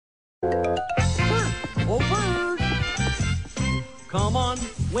Bert! Oh, Bert! Come on,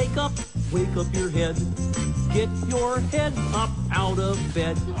 wake up your head. Get your head up out of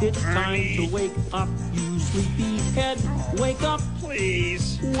bed. It's time to wake up, you sleepy head. Wake up,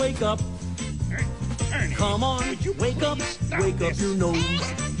 Please. wake up. Ernie, Come on, wake up your nose.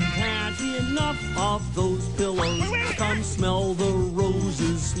 You've had enough of those pillows. Come smell the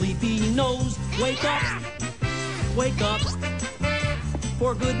roses, sleepy nose. Wake up, wake up.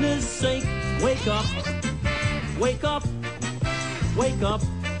 For goodness sake, wake up, wake up, wake up.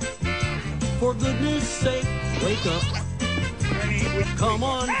 For goodness sake, wake up. Ernie, Come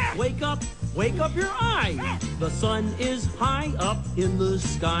on, wake up your eye. The sun is high up in the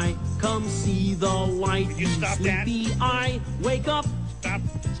sky. Come see the light, Will you stop that? sleepy eye. Wake up, Stop.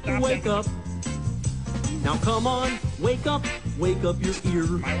 wake up. Now come on, wake up your ear.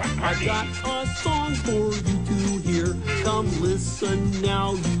 I've got a song for you to hear. Come listen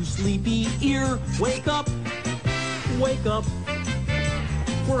now, you sleepy ear. Wake up, wake up.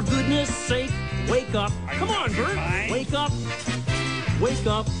 For goodness sake, wake up. Come on, Bert, wake up, wake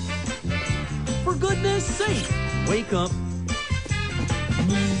up. For goodness sake, wake up.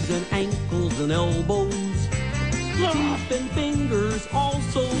 Knees and ankles and elbows, teeth and fingers,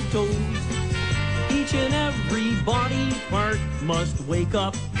 also toes. Each and every body part must wake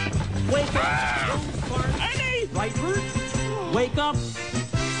up. Wake up, those parts. Right, Bert? Wake up,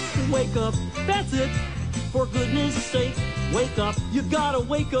 wake up. That's it. For goodness sake, wake up. You gotta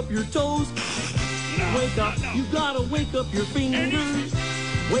wake up your toes. Wake up. You gotta wake up your fingers.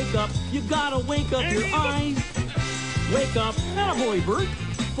 Wake up. You gotta wake up your eyes. Wake up. Attaboy, Bert.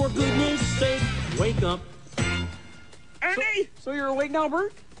 For goodness sake, wake up. Ernie, So you're awake now,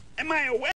 Bert? am I awake?